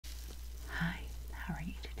How are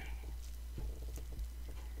you today?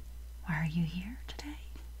 Why are you here today?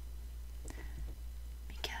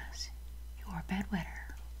 Because you're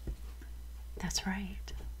Bedwetter. That's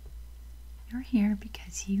right. You're here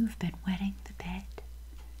because you've been wetting the bed.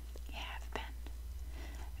 You have been.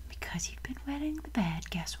 And because you've been wetting the bed,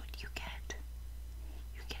 guess what you get?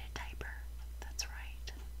 You get a diaper. That's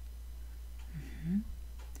right.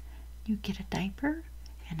 You get a diaper,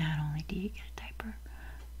 and not only do you get a diaper,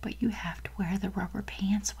 but you have to wear the rubber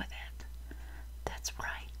pants with it. That's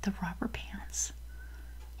right, the rubber pants.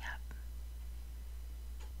 Yep.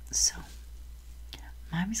 So,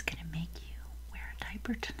 Mommy's gonna make you wear a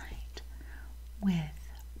diaper tonight with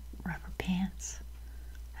rubber pants.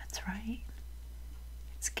 That's right.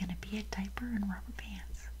 It's gonna be a diaper and rubber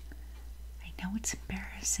pants. I know it's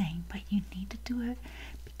embarrassing, but you need to do it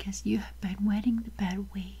because you have been wetting the bed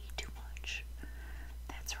way too much.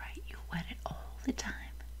 That's right, you wet it all the time.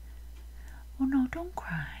 Oh no, don't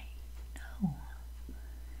cry. No.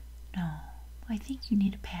 No, I think you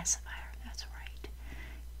need a pacifier. That's right.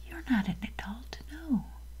 You're not an adult, no.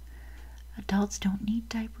 Adults don't need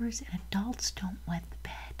diapers and adults don't wet the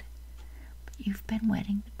bed. But you've been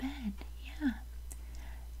wetting the bed, yeah.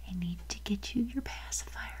 I need to get you your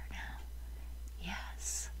pacifier now.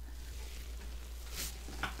 Yes.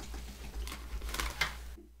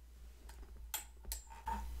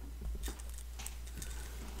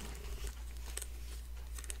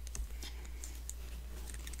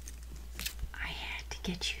 I had to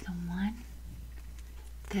get you the one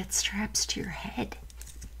that straps to your head.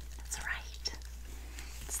 That's right.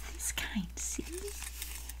 It's this kind, see?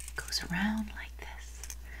 It goes around like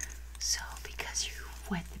this. So because you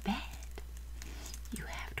wet the bed, you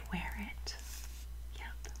have to wear it.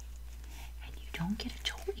 Yep. And you don't get a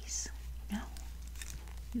choice. No.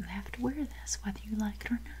 You have to wear this whether you like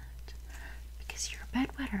it or not. Because you're a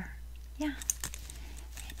bedwetter. Yeah.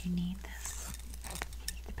 And you need this.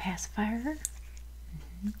 You need the pacifier.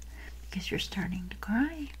 Because you're starting to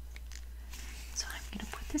cry. So I'm going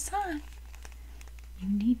to put this on. You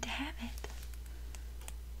need to have it.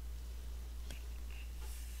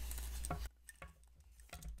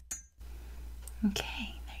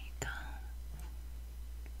 Okay, there you go.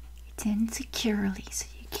 It's in securely, so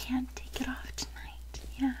you can't take it off tonight.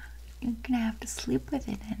 Yeah, you're going to have to sleep with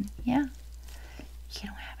it, and yeah, you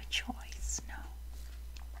don't have a choice,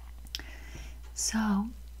 no. So,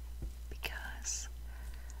 because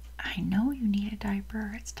I know you need a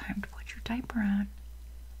diaper, it's time to put your diaper on.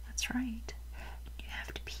 That's right. You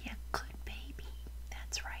have to be a good baby.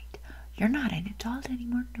 That's right. You're not an adult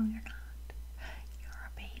anymore. No, you're not. You're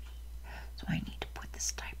a baby. So I need to put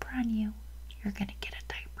this diaper on you. You're going to get a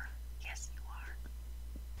diaper. Yes, you are.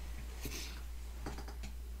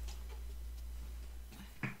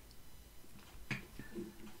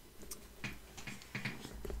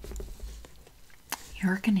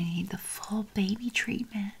 You're going to need the full baby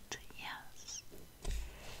treatment. Yes.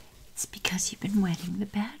 It's because you've been wetting the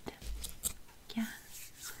bed. Yeah.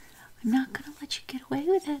 I'm not going to let you get away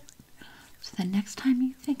with it. So the next time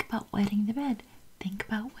you think about wetting the bed, think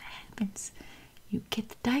about what happens. You get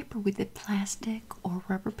the diaper with the plastic or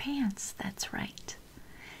rubber pants. That's right.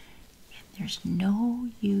 And there's no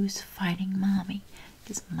use fighting Mommy,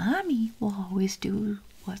 because Mommy will always do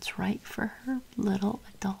what's right for her little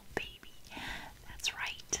adult baby. That's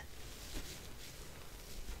right.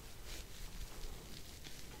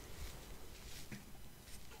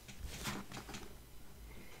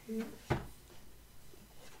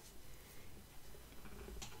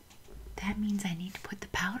 That means I need to put the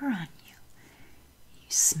powder on you. You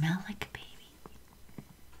smell like a baby.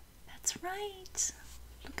 That's right.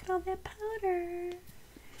 Look at all that powder.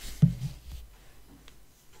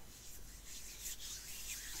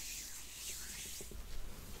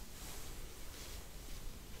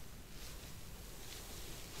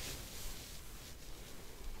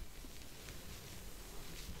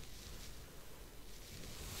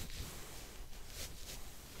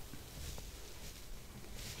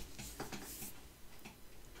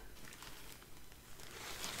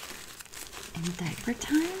 In diaper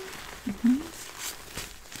time,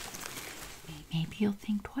 maybe you'll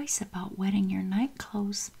think twice about wetting your night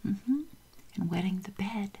clothes and wetting the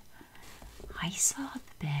bed. I saw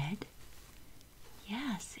the bed.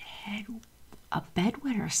 Yes, it had a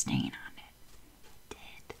bedwetter stain on it. It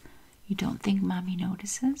did. You don't think Mommy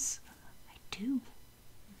notices? I do.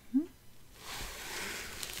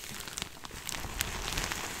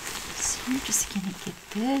 So you're just gonna get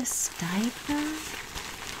this diaper.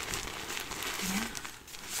 Yeah.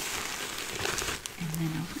 And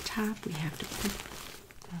then over top we have to put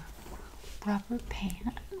the rubber pants.